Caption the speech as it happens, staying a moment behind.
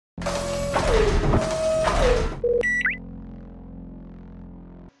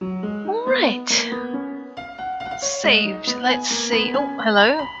Alright. Saved. Let's see. Oh,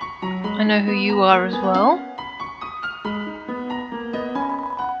 hello. I know who you are as well.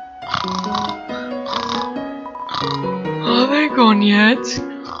 Are they gone yet?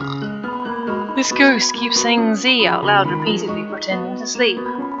 This ghost keeps saying Z out loud repeatedly, pretending to sleep.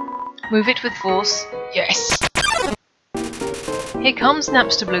 Move it with force. Yes! Here comes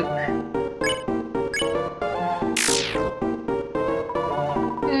Napster Bloop.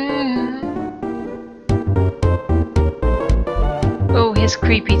 Oh, his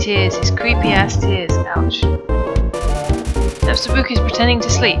creepy tears, his creepy ass tears. Ouch. Napster Bloop is pretending to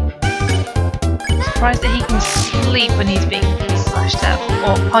sleep. I'm surprised that he can sleep when he's being slashed at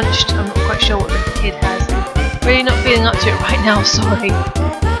or punched. I'm not quite sure what the kid has. Really not feeling up to it right now, sorry.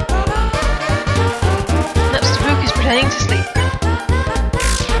 Napster Bloop is pretending to sleep.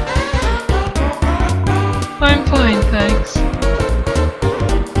 I'm fine, thanks.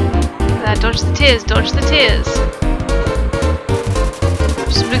 Dodge the tears, dodge the tears.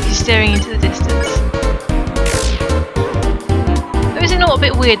 Napster Bloop is staring into the distance. Though is it not a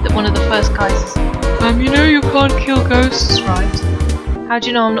bit weird that one of the first guys is you know you can't kill ghosts, right? How do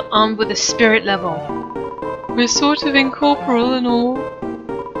you know I'm not armed with a spirit level? We're sort of incorporeal and all.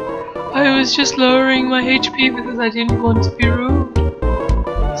 I was just lowering my HP because I didn't want to be rude.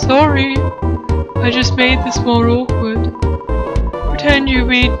 Sorry. I just made this more awkward. Pretend you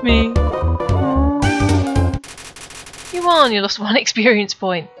beat me. You won, you lost 1 experience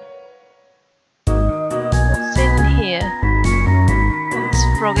point. What's in here? Let's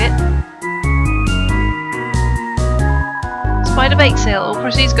frog it. Spider bake sale. All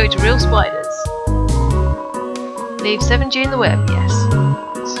proceeds go to real spiders. Leave 7G in the web, yes.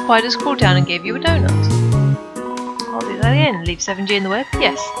 Spiders crawled down and gave you a donut. I'll do that again. Leave 7G in the web,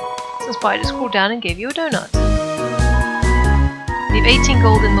 yes. Some spiders crawled down and gave you a donut. Leave 18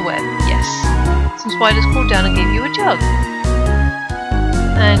 gold in the web, yes. Some spiders crawled down and gave you a jug.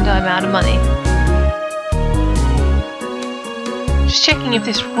 And I'm out of money. Just checking if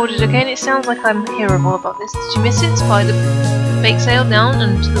this recorded okay, and it sounds like I'm hearable about this. Did you miss it? Spider bake sale down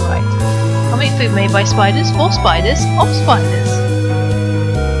and to the right. Comic food made by spiders, for spiders, of spiders.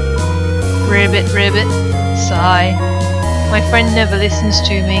 Ribbit, ribbit, sigh. My friend never listens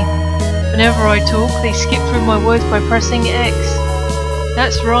to me. Whenever I talk, they skip through my words by pressing X.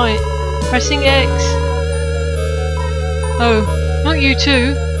 That's right, pressing X. Oh, not you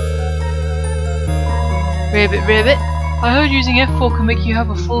too. Ribbit, ribbit. I heard using F4 can make you have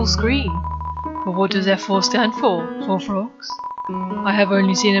a full screen. But what does F4 stand for? 4 frogs? I have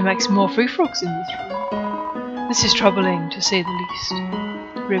only seen a maximum of 3 frogs in this room. This is troubling, to say the least.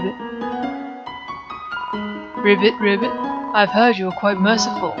 Ribbit. Ribbit, ribbit. I've heard you're quite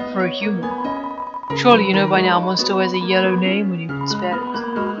merciful for a human. Surely you know by now a monster wears a yellow name when you can spare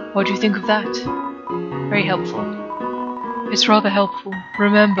it. What do you think of that? Very helpful. It's rather helpful.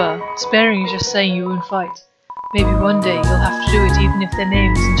 Remember, sparing is just saying you won't fight. Maybe one day you'll have to do it even if their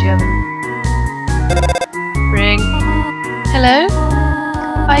name isn't yellow. Ring. Hello?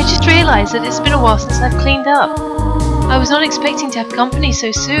 I just realised that it's been a while since I've cleaned up. I was not expecting to have company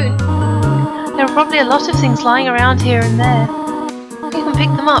so soon. There are probably a lot of things lying around here and there. You can pick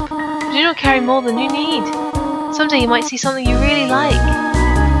them up, but do not carry more than you need. Someday you might see something you really like.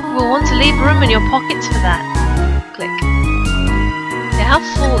 You will want to leave room in your pockets for that. Click. Okay, how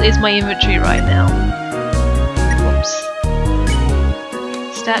full is my inventory right now? Whoops.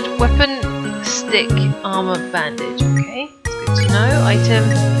 Stat, weapon, stick, armor, bandage. Okay, that's good to know. Item,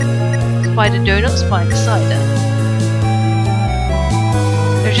 spider donut, spider cider.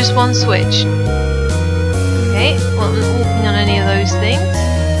 There's just one switch. Okay, well I'm not walking on any of those things.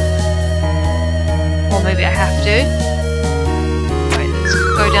 Or maybe I have to. Right, let's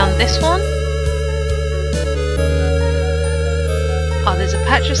go down this one. Oh, there's a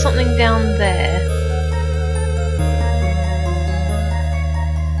patch of something down there.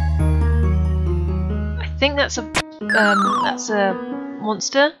 I think that's a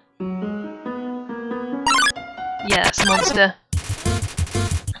monster. Yeah, that's a monster.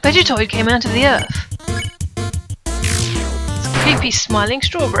 Vegetoid came out of the earth. It's a creepy smiling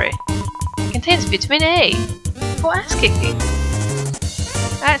strawberry. It contains vitamin A for ass kicking.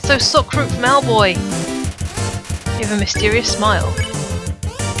 That's so sock fruit from Owlboy. You have a mysterious smile.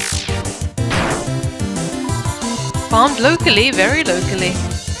 Farmed locally, very locally.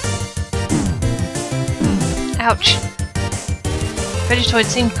 Ouch. Vegetoid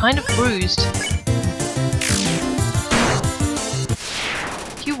seemed kind of bruised.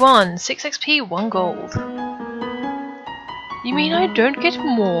 You won! 6 XP, 1 gold. You mean I don't get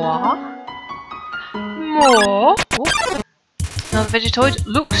more? more. Oh. Another Vegetoid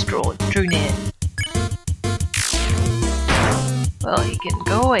looks drew near. Well, he can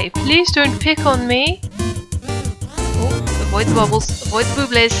go away. Please don't pick on me. Oh, avoid the bubbles. Avoid the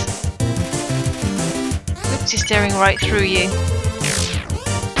booblies. Oops, he's staring right through you.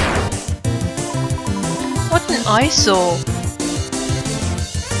 What an eyesore.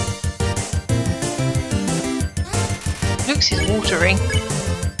 Looks is watering.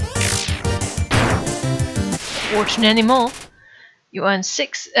 Not watering anymore. You earn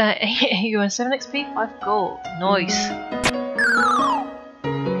 7 XP, 5 gold. Nice.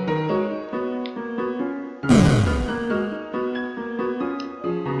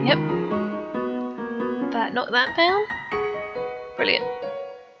 Yep. Knock that down. Brilliant.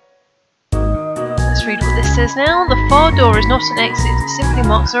 Let's read what this says now. The far door is not an exit, it simply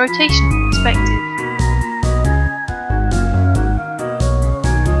marks a rotation perspective.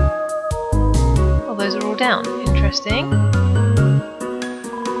 Well, those are all down. Interesting.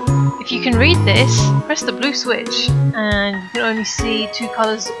 If you can read this, press the blue switch, and you can only see 2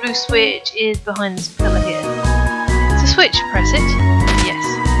 colours. The blue switch is behind this pillar here. It's a switch, press it. Yes.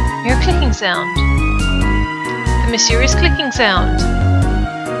 Hear a clicking sound. The mysterious clicking sound.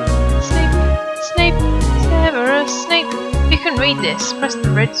 Snape, Snape, Severus Snape. If you can read this, press the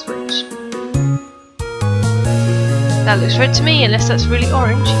red switch. That looks red to me, unless that's really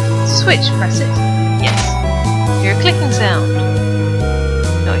orange. It's a switch, press it. Yes. Hear a clicking sound.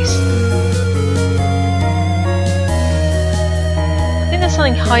 Nice. I think there's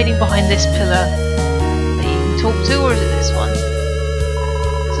something hiding behind this pillar that you can talk to, or is it this one?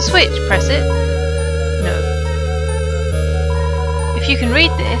 It's a switch, press it. No. If you can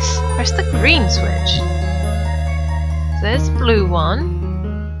read this, press the green switch. So there's the blue one.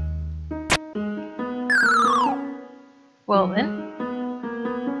 Well then.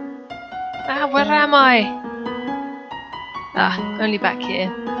 Ah, where am I? Ah, only back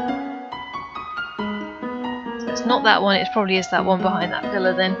here. So it's not that one, it probably is that one behind that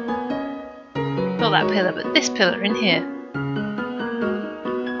pillar then. Not that pillar, but this pillar in here.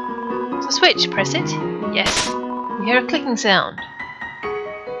 So switch, press it. Yes. You hear a clicking sound.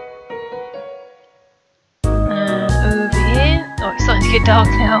 Over here. Oh, it's starting to get dark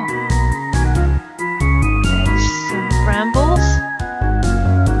now. There's some brambles.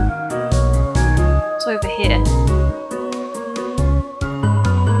 What's over here?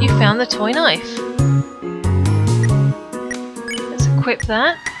 You found the toy knife. Let's equip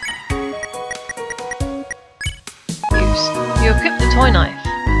that. Use. You equip the toy knife.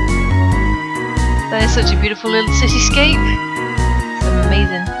 That is such a beautiful little cityscape. It's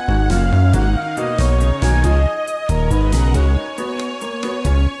amazing.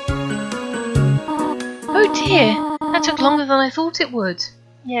 Oh dear, that took longer than I thought it would.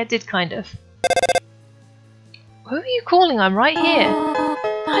 Yeah, it did kind of. Who are you calling? I'm right here.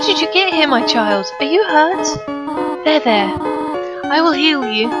 How did you get here, my child? Are you hurt? There. I will heal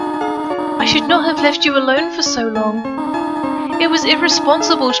you. I should not have left you alone for so long. It was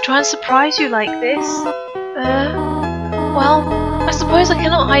irresponsible to try and surprise you like this. Well, I suppose I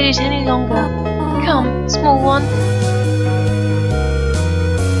cannot hide it any longer. Come, small one.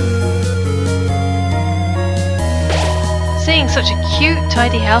 Seeing such a cute,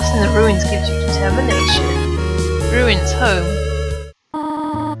 tidy house in the ruins gives you determination. Ruins home.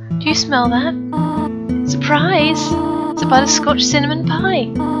 Do you smell that? Surprise! It's a butterscotch cinnamon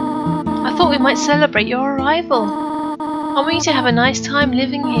pie. I thought we might celebrate your arrival. I want you to have a nice time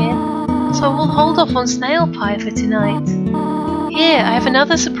living here, so I will hold off on snail pie for tonight. Here, I have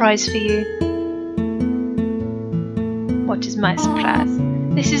another surprise for you. What is my surprise?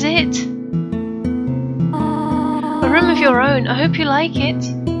 This is it. A room of your own. I hope you like it.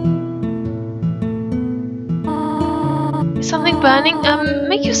 Is something burning?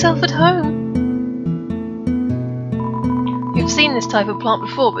 Make yourself at home. You've seen this type of plant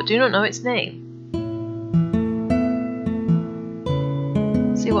before, but do not know its name.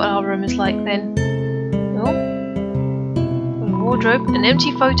 See what our room is like then. Oh. A wardrobe, an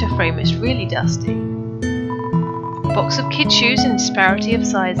empty photo frame, it's really dusty. A box of kid shoes in disparity of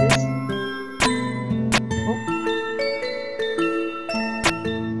sizes. Oh.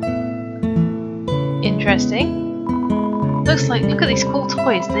 Interesting. Looks like, look at these cool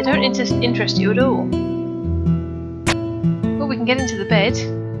toys, they don't interest you at all. Oh, we can get into the bed.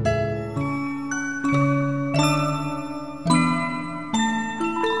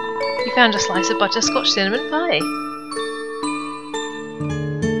 You found a slice of butterscotch cinnamon pie.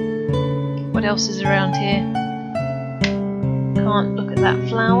 What else is around here? Can't look at that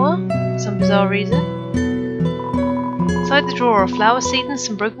flower for some bizarre reason. Inside the drawer are flower seeds and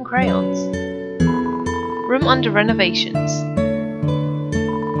some broken crayons. Room under renovations.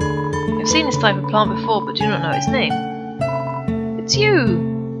 I've seen this type of plant before, but do not know its name. It's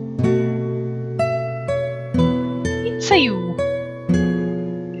you! It's you!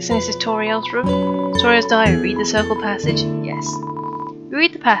 Guessing this is Toriel's room? Toriel's diary. Read the circle passage? Yes. We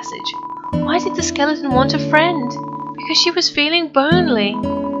read the passage. Why did the skeleton want a friend? Because she was feeling lonely.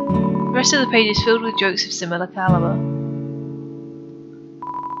 The rest of the page is filled with jokes of similar caliber.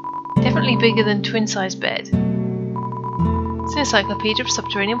 Definitely bigger than twin-sized bed. It's an encyclopedia of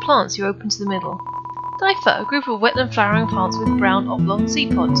subterranean plants. You open to the middle. Difer, a group of wetland flowering plants with brown oblong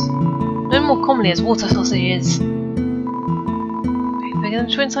seed pods. Known more commonly as water sausages. Bigger than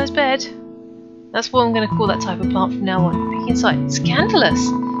a twin-sized bed. That's what I'm going to call that type of plant from now on. Peek inside. Scandalous!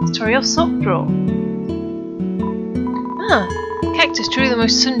 It's Toriel's sock drawer. Ah, cactus, truly the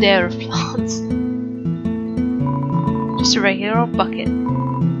most tsundere of plants. Just a regular old bucket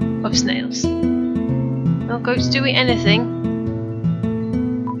of snails. Will goats do anything?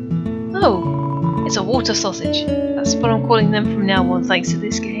 Oh, it's a water sausage. That's what I'm calling them from now on, thanks to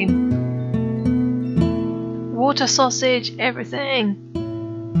this game. Water sausage, everything.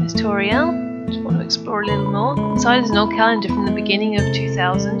 There's Toriel. Just want to explore a little more. Inside is an old calendar from the beginning of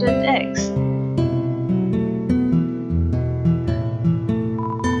 2000 and X.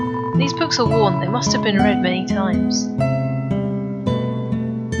 These books are worn. They must have been read many times.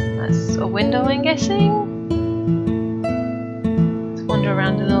 That's a window, I'm guessing? Let's wander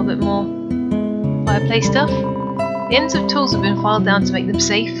around a little bit more. Fireplace stuff. The ends of tools have been filed down to make them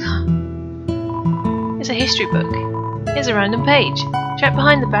safe. It's a history book. Here's a random page. Trapped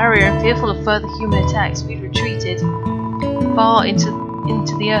behind the barrier and fearful of further human attacks, we retreated far into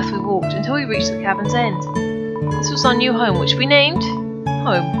the earth we walked until we reached the cavern's end. This was our new home, which we named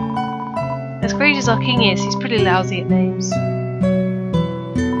Home. As great as our king is, he's pretty lousy at names.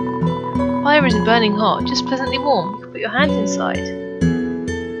 Fire isn't burning hot, just pleasantly warm. You can put your hand inside.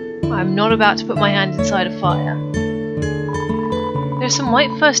 I'm not about to put my hand inside a fire. There's some white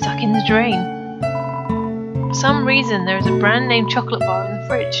fur stuck in the drain. For some reason, there is a brand name chocolate bar in the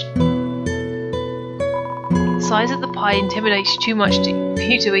fridge. The size of the pie intimidates you too much for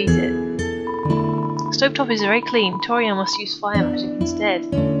you to eat it. The stovetop is very clean. Toriel must use fire magic instead.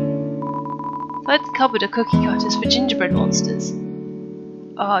 Inside the cupboard are cookie cutters for gingerbread monsters.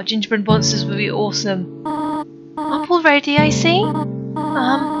 Ah, gingerbread monsters would be awesome. Up already, I see?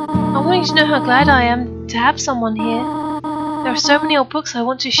 I want you to know how glad I am to have someone here. There are so many old books I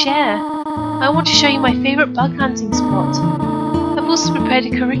want to share. I want to show you my favourite bug hunting spot. I've also prepared a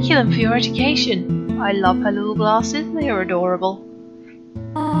curriculum for your education. I love her little glasses, they are adorable.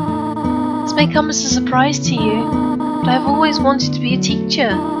 This may come as a surprise to you, but I've always wanted to be a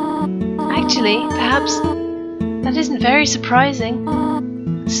teacher. Actually, perhaps that isn't very surprising.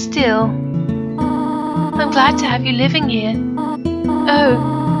 Still, I'm glad to have you living here.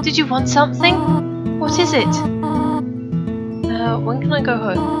 Oh, did you want something? What is it? When can I go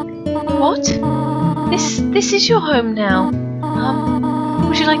home? What? This is your home now.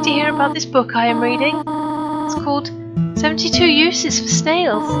 Would you like to hear about this book I am reading? It's called 72 Uses for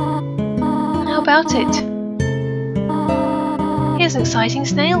Snails. How about it? Here's an exciting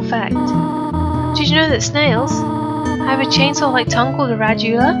snail fact. Did you know that snails have a chainsaw-like tongue called a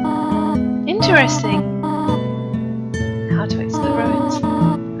radula? Interesting. How to exit the ruins.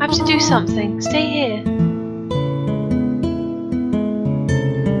 I have to do something. Stay here.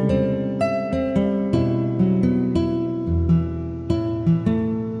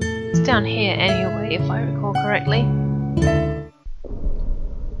 Down here anyway, if I recall correctly.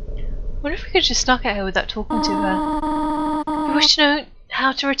 Wonder if we could just snuck at her without talking to her. You wish to know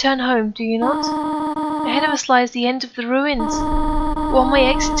how to return home, do you not? Ahead of us lies the end of the ruins, one way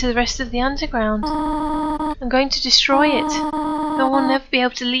exit to the rest of the underground. I'm going to destroy it. No one will never be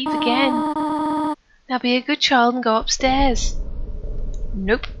able to leave again. Now be a good child and go upstairs.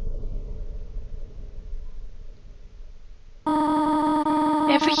 Nope.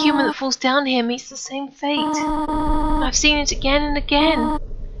 Every human that falls down here meets the same fate. I've seen it again and again.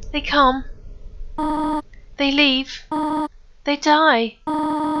 They come. They leave. They die.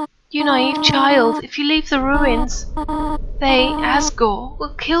 You naive child, if you leave the ruins, they, Asgore,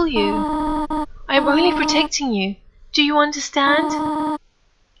 will kill you. I am only protecting you. Do you understand?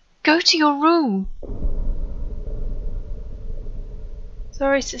 Go to your room.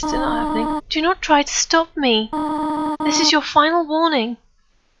 Sorry, sister, not happening. Do not try to stop me. This is your final warning.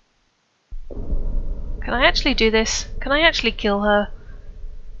 Can I actually do this? Can I actually kill her?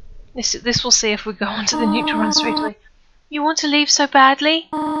 This will see if we go onto the neutral run straight away. You want to leave so badly?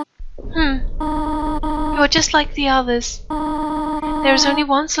 You are just like the others. There is only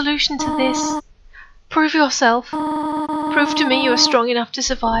one solution to this. Prove yourself. Prove to me you are strong enough to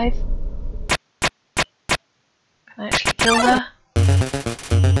survive. Can I actually kill her?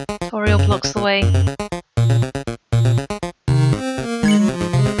 Toriel blocks the way.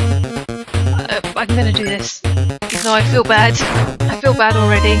 I'm gonna do this. Even though I feel bad. I feel bad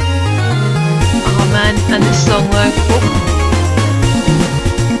already. Oh man, and this song though. Oh.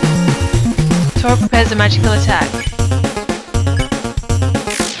 Toriel prepares a magical attack.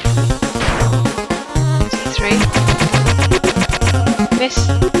 3. Miss.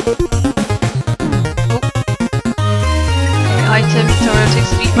 Oh. Okay, item. Toriel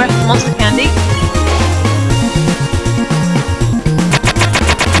takes a deep breath. Monster candy.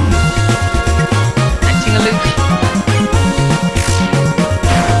 Acting aloof.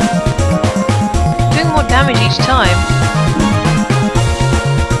 Doing more damage each time.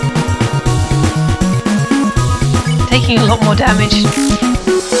 Taking a lot more damage.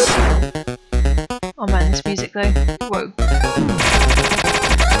 Oh man, this music though. Whoa.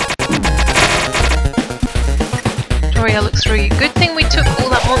 Toriel looks through you. Good thing we took all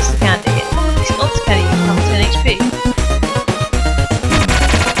that monster candy. This monster candy can come 10 HP.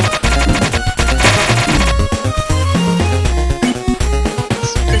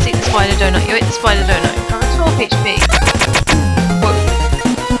 Let's eat the spider donut. You ate the spider donut. Cover 12 HP. Whoa.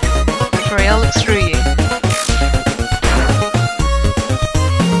 Toriel looks through you.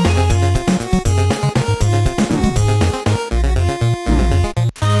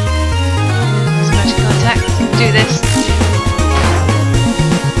 Do this.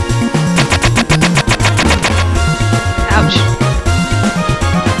 Ouch.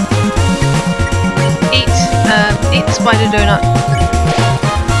 Eat the spider donut.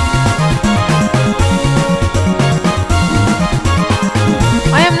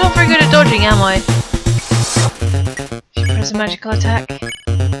 I am not very good at dodging, am I? She press a magical attack.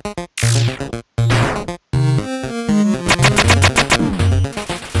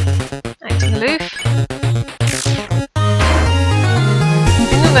 Acting aloof.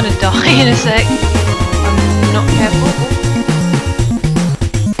 I'm gonna die in a sec. I'm not careful.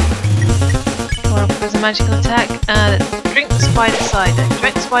 Or there's a magical attack. Drink the spider side.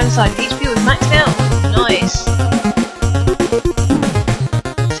 Drink the spider side. HP was maxed out. Nice.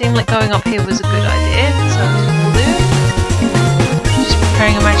 Seemed like going up here was a good idea, so that's what we'll do. Just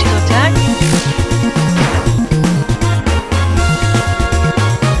preparing a magical attack.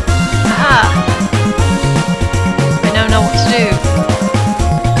 Aha! I now know what to do.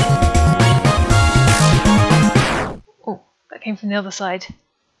 Came from the other side.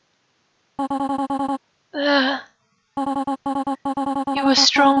 You were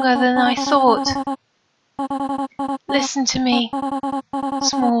stronger than I thought. Listen to me,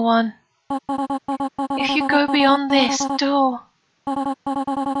 small one. If you go beyond this door,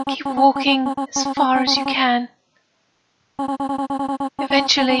 keep walking as far as you can.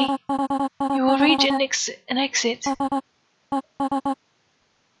 Eventually, you will reach an exit.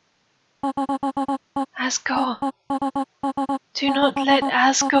 Asgore. Do not let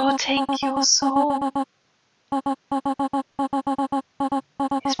Asgore take your soul.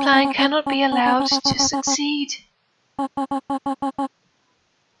 His plan cannot be allowed to succeed.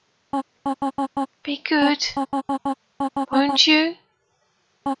 Be good, won't you,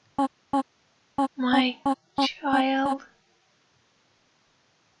 my child?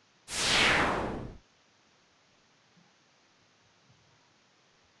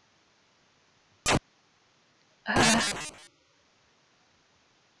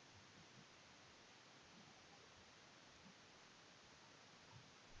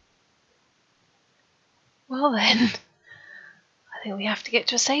 Well then, I think we have to get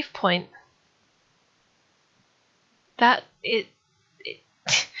to a save point. That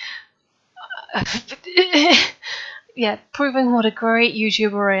yeah, proving what a great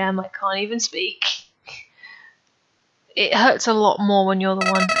YouTuber I am, I can't even speak. It hurts a lot more when you're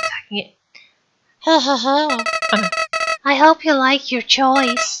the one attacking it. I hope you like your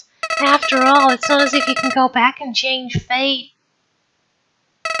choice. After all, it's not as if you can go back and change fate.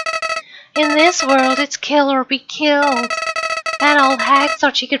 In this world, it's kill or be killed. That old hag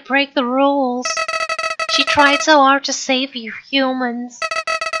thought she could break the rules. She tried so hard to save you humans.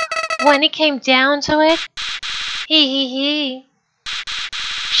 When it came down to it,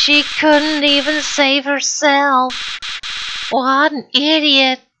 she couldn't even save herself. What an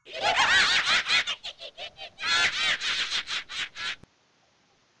idiot.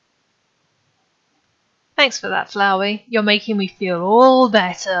 Thanks for that, Flowey. You're making me feel all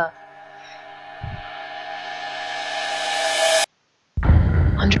better.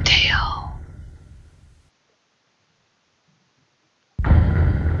 Undertale.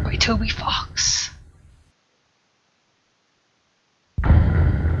 By Toby Fox.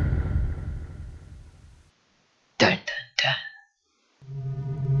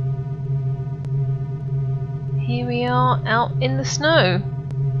 are out in the snow.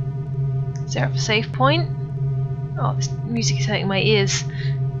 Is there a safe point? Oh, this music is hurting my ears.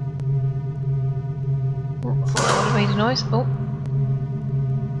 Oh, I thought that would have made a noise. Oh.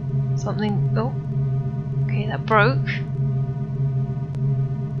 Something. Oh. Okay, that broke.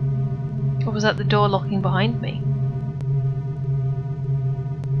 Or was that the door locking behind me?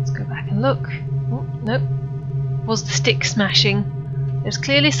 Let's go back and look. Oh, nope. Was the stick smashing? There's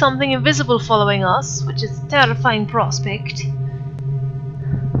clearly something invisible following us, which is a terrifying prospect.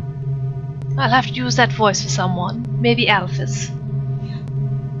 I'll have to use that voice for someone. Maybe Alphys.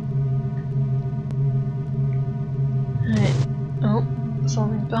 Right. Oh,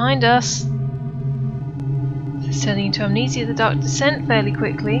 something's behind us. It's turning into Amnesia the Dark Descent fairly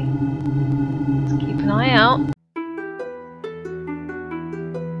quickly. Let's keep an eye out.